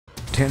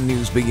10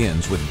 News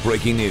begins with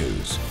breaking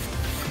news.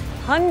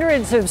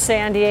 Hundreds of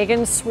San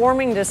Diegans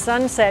swarming to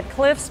Sunset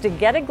Cliffs to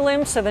get a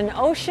glimpse of an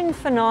ocean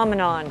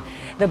phenomenon.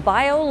 The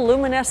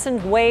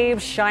bioluminescent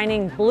waves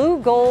shining blue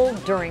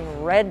gold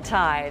during red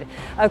tide.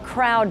 A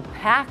crowd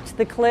packed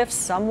the cliffs,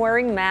 some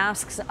wearing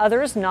masks,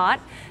 others not.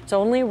 It's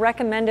only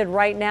recommended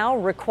right now,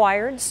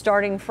 required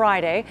starting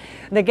Friday.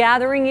 The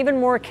gathering even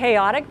more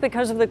chaotic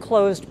because of the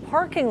closed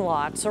parking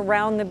lots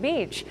around the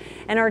beach.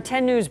 And our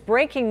 10 News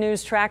breaking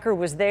news tracker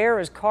was there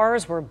as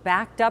cars were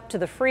backed up to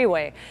the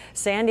freeway.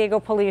 San Diego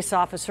police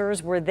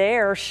officers were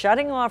there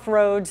shutting off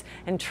roads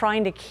and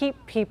trying to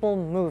keep people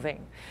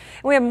moving.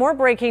 We have more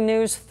breaking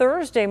news.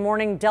 Thursday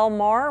morning, Del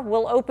Mar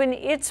will open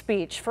its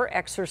beach for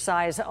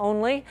exercise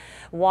only.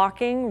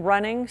 Walking,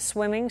 running,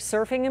 swimming,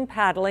 surfing, and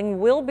paddling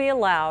will be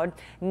allowed.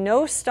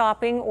 No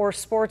stopping or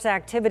sports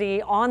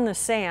activity on the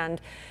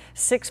sand.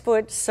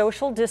 6-foot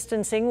social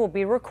distancing will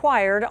be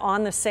required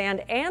on the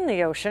sand and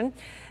the ocean,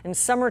 and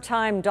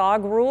summertime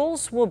dog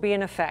rules will be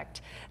in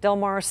effect. Del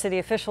Mar city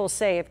officials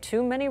say if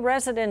too many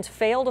residents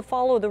fail to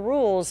follow the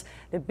rules,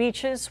 the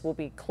beaches will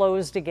be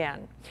closed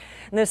again.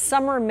 This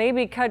summer may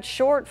be cut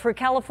short for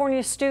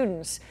California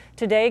students.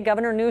 Today,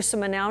 Governor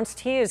Newsom announced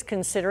he is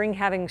considering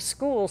having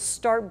schools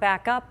start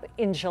back up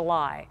in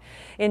July.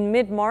 In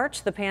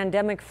mid-March, the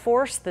pandemic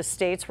forced the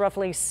state's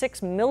roughly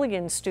 6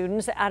 million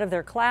students out of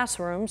their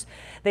classrooms.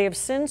 They have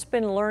since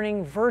been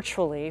learning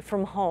virtually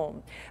from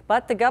home.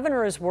 But the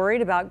governor is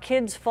worried about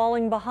kids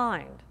falling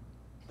behind.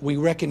 We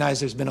recognize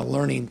there's been a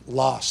learning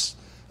loss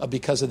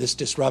because of this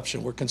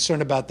disruption. We're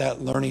concerned about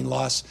that learning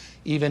loss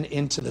even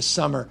into the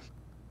summer.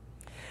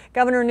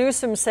 Governor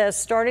Newsom says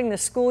starting the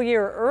school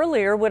year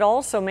earlier would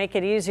also make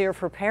it easier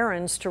for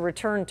parents to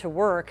return to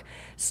work.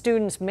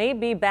 Students may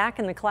be back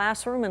in the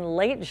classroom in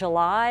late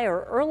July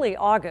or early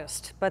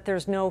August, but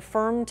there's no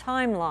firm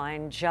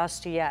timeline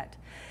just yet.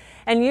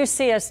 And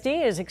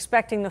UCSD is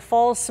expecting the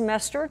fall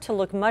semester to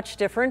look much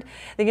different.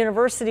 The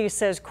university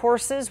says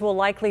courses will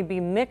likely be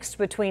mixed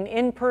between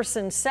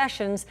in-person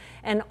sessions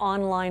and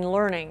online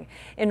learning.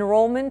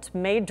 Enrollment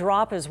may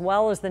drop as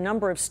well as the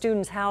number of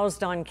students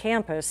housed on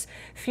campus.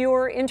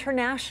 Fewer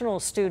international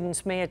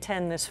students may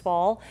attend this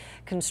fall.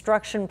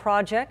 Construction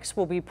projects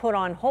will be put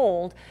on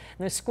hold.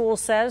 The school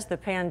says the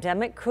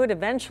pandemic could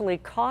eventually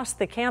cost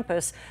the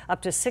campus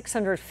up to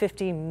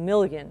 $650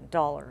 million.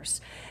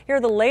 Here are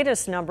the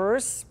latest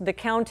numbers. The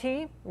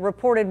county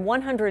reported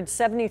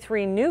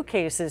 173 new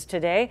cases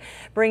today,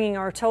 bringing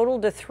our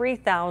total to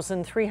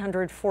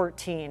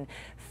 3,314.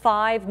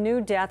 5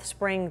 new deaths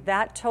bring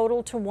that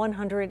total to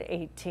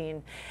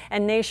 118.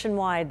 And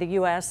nationwide, the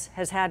U.S.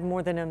 has had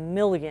more than 1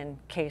 million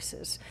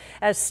cases.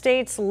 As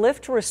states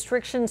lift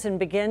restrictions and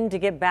begin to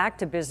get back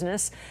to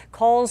business,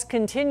 calls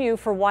continue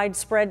for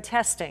widespread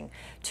testing.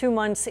 2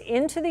 months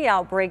into the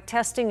outbreak,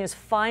 testing is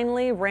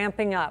finally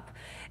ramping up.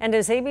 And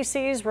as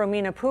ABC's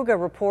Romina Puga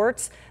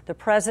reports, the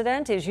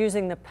president is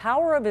using the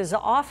power of his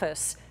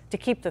office to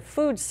keep the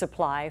food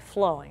supply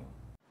flowing.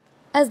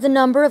 As the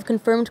number of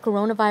confirmed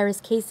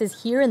coronavirus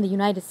cases here in the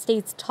United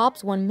States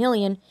tops 1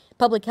 million,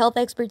 public health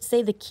experts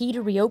say the key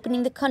to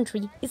reopening the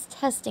country is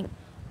testing.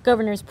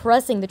 Governors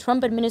pressing the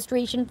Trump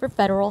administration for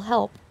federal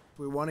help.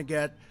 We want to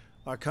get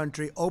our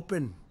country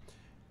open,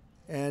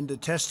 and the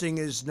testing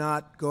is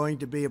not going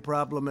to be a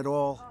problem at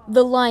all.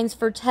 The lines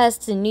for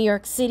tests in New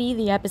York City,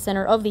 the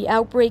epicenter of the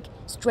outbreak,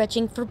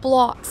 stretching for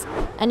blocks.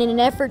 And in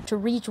an effort to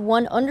reach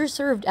one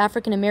underserved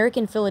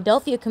African-American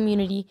Philadelphia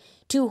community,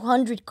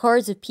 200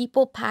 cars of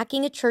people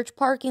packing a church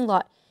parking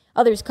lot,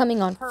 others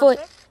coming on foot,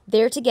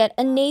 there to get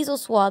a nasal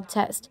swab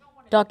test.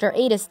 Dr.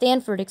 Ada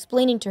Stanford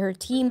explaining to her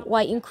team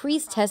why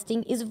increased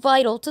testing is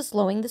vital to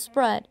slowing the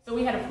spread. So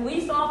we had a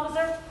police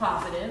officer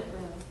positive,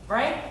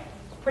 right?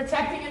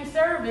 Protecting and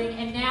serving,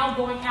 and now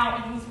going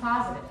out and he's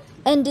positive.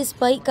 And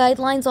despite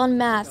guidelines on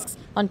masks,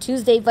 on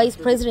Tuesday, Vice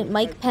President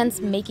Mike Pence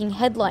making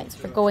headlines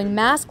for going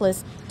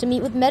maskless to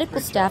meet with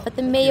medical staff at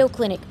the Mayo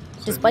Clinic,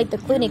 despite the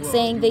clinic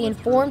saying they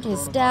informed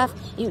his staff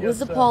it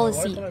was a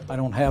policy. I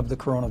don't have the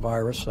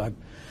coronavirus.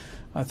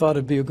 I thought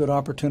it'd be a good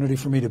opportunity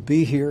for me to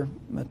be here,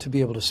 to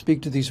be able to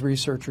speak to these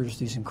researchers,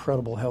 these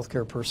incredible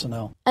healthcare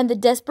personnel. And the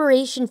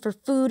desperation for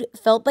food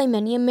felt by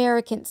many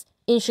Americans.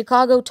 In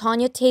Chicago,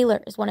 Tanya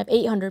Taylor is one of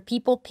 800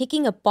 people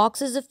picking up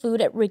boxes of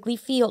food at Wrigley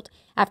Field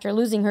after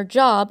losing her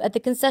job at the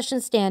concession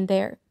stand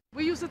there.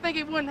 We used to think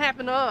it wouldn't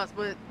happen to us,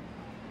 but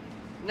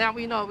now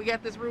we know we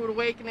got this rude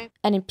awakening.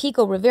 And in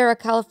Pico Rivera,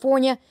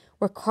 California,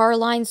 where car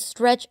lines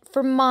stretch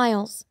for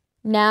miles.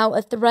 Now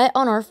a threat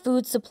on our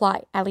food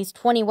supply. At least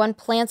 21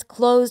 plants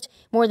closed,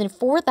 more than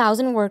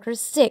 4,000 workers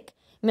sick.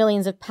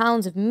 Millions of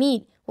pounds of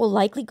meat will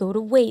likely go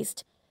to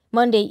waste.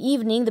 Monday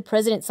evening, the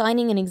president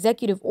signing an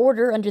executive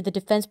order under the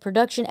Defense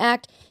Production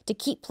Act to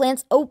keep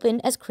plants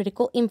open as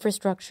critical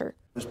infrastructure.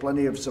 There's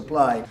plenty of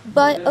supply.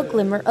 But a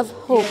glimmer of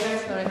hope,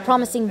 a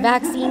promising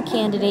vaccine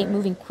candidate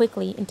moving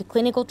quickly into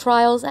clinical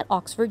trials at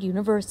Oxford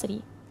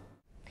University.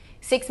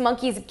 6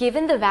 monkeys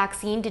given the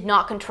vaccine did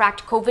not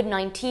contract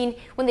COVID-19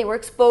 when they were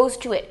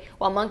exposed to it,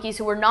 while monkeys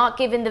who were not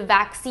given the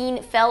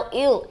vaccine fell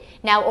ill.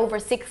 Now over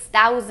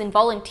 6,000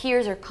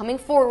 volunteers are coming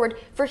forward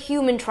for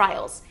human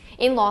trials.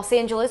 In Los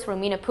Angeles,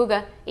 Romina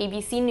Puga,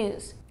 ABC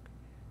News.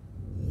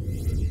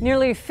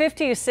 Nearly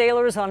 50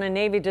 sailors on a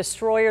Navy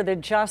destroyer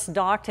that just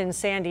docked in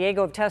San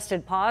Diego have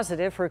tested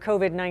positive for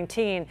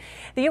COVID-19.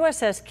 The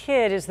USS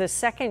Kidd is the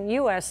second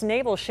U.S.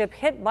 naval ship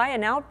hit by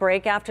an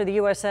outbreak after the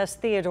USS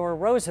Theodore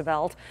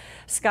Roosevelt.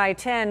 Sky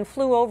 10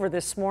 flew over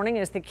this morning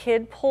as the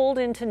Kidd pulled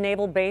into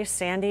Naval Base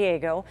San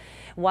Diego.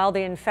 While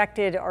the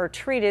infected are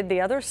treated, the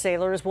other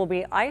sailors will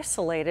be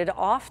isolated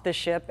off the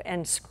ship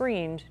and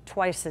screened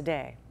twice a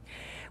day.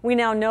 We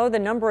now know the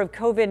number of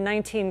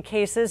COVID-19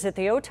 cases at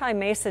the Otay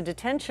Mesa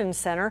Detention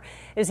Center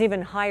is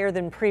even higher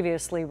than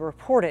previously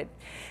reported.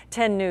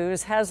 10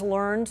 News has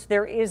learned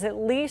there is at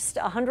least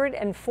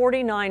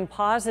 149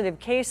 positive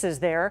cases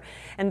there,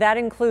 and that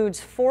includes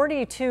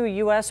 42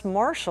 U.S.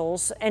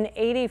 Marshals and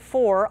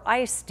 84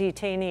 ICE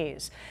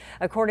detainees.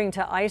 According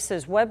to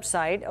ICE's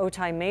website,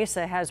 Otay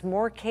Mesa has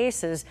more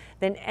cases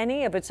than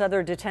any of its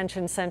other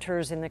detention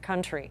centers in the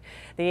country.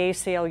 The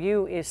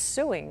ACLU is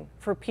suing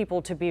for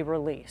people to be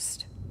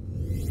released.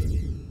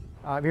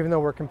 Even though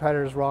we're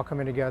competitors, we're all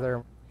coming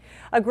together.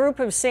 A group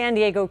of San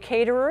Diego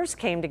caterers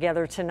came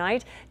together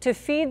tonight to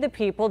feed the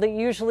people that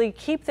usually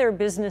keep their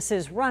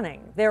businesses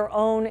running, their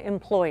own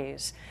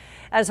employees.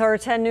 As our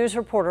 10 News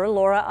reporter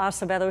Laura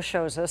Acevedo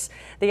shows us,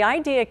 the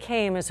idea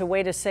came as a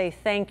way to say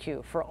thank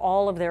you for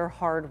all of their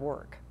hard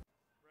work.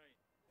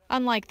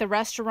 Unlike the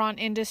restaurant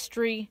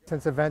industry,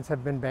 since events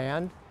have been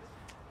banned,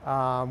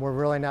 we're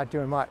really not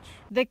doing much.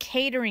 The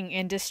catering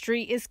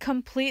industry is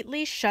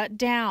completely shut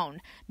down.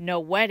 No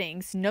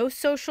weddings, no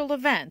social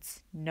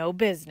events, no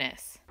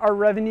business. Our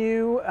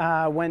revenue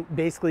went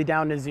basically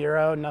down to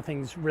zero.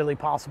 Nothing's really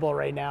possible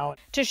right now.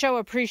 To show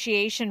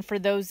appreciation for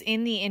those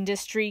in the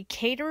industry,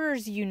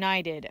 Caterers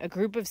United, a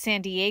group of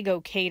San Diego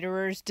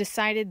caterers,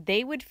 decided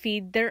they would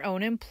feed their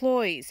own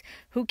employees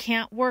who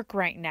can't work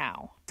right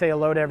now. Say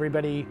hello to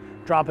everybody,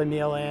 drop a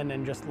meal in,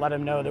 and just let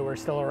them know that we're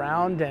still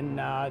around and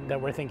that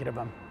we're thinking of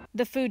them.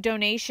 The food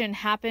donation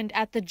happened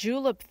at the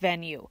Julep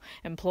venue.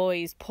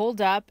 Employees pulled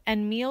up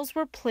and meals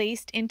were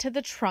placed into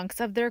the trunks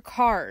of their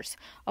cars,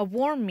 a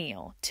warm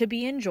meal to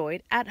be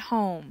enjoyed at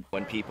home.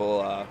 When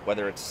people,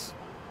 whether it's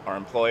our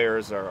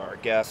employers or our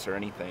guests or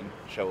anything,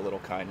 show a little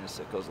kindness,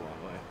 it goes a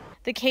long way.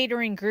 The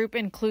catering group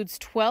includes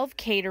 12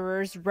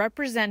 caterers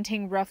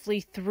representing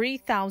roughly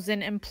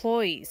 3,000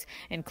 employees,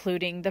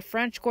 including the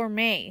French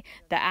Gourmet,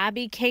 the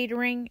Abbey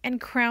Catering, and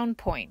Crown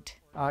Point.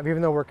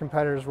 Even though we're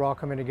competitors, we're all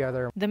coming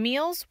together. The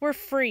meals were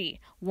free,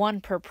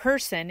 one per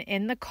person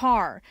in the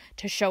car,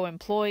 to show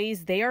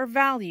employees they are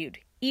valued,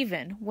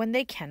 even when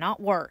they cannot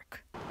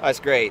work. That's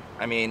great.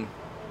 I mean,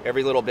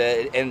 every little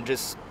bit, and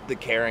just the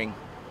caring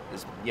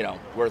is,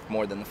 worth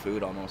more than the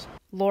food almost.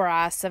 Laura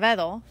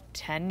Acevedo,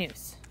 10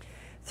 News.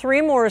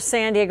 3 more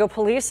San Diego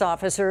police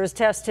officers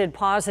tested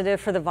positive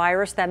for the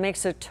virus. That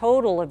makes a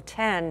total of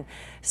 10.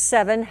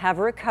 7 have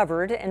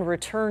recovered and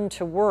returned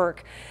to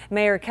work.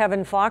 Mayor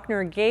Kevin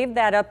Faulconer gave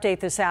that update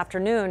this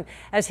afternoon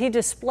as he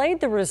displayed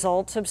the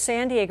results of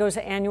San Diego's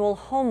annual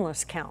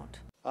homeless count.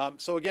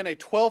 So again, a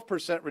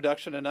 12%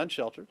 reduction in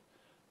unsheltered.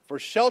 For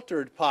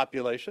sheltered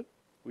population,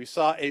 we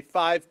saw a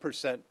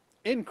 5%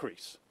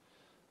 increase.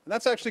 And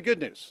that's actually good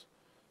news.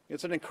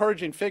 It's an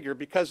encouraging figure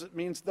because it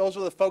means those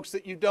are the folks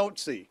that you don't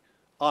see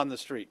on the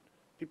street,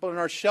 people in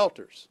our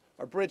shelters,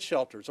 our bridge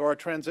shelters, or our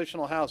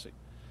transitional housing.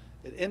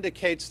 It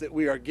indicates that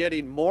we are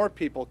getting more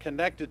people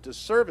connected to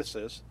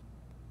services.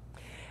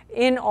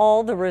 In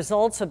all, the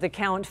results of the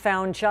count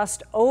found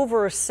just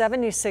over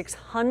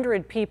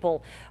 7,600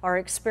 people are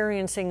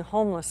experiencing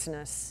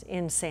homelessness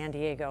in San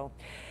Diego.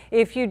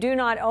 If you do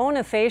not own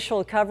a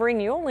facial covering,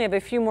 you only have a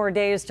few more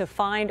days to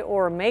find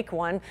or make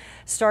one.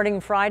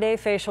 Starting Friday,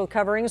 facial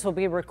coverings will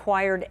be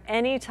required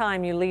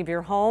anytime you leave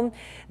your home.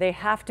 They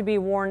have to be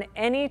worn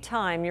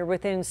anytime you're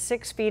within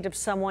 6 feet of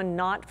someone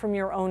not from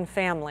your own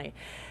family.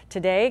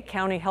 Today,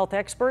 county health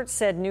experts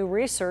said new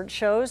research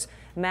shows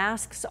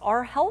masks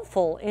are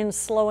helpful in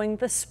slowing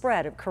the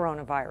spread of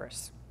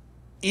coronavirus.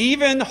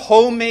 Even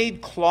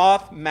homemade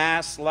cloth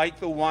masks like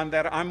the one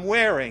that I'm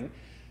wearing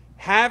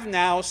have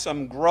now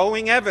some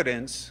growing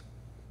evidence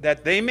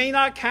that they may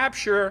not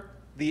capture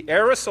the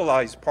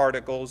aerosolized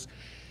particles,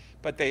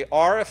 but they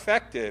are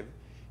effective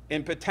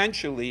in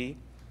potentially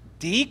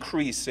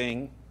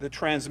decreasing the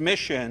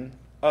transmission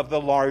of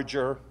the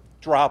larger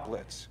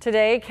droplets.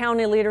 Today,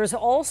 county leaders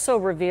also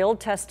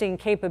revealed testing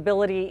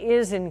capability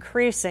is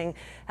increasing.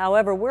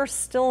 However, we're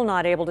still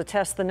not able to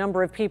test the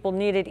number of people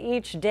needed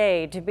each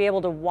day to be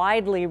able to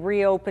widely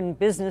reopen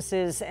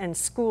businesses and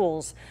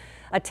schools.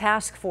 A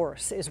task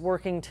force is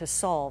working to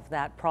solve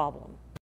that problem.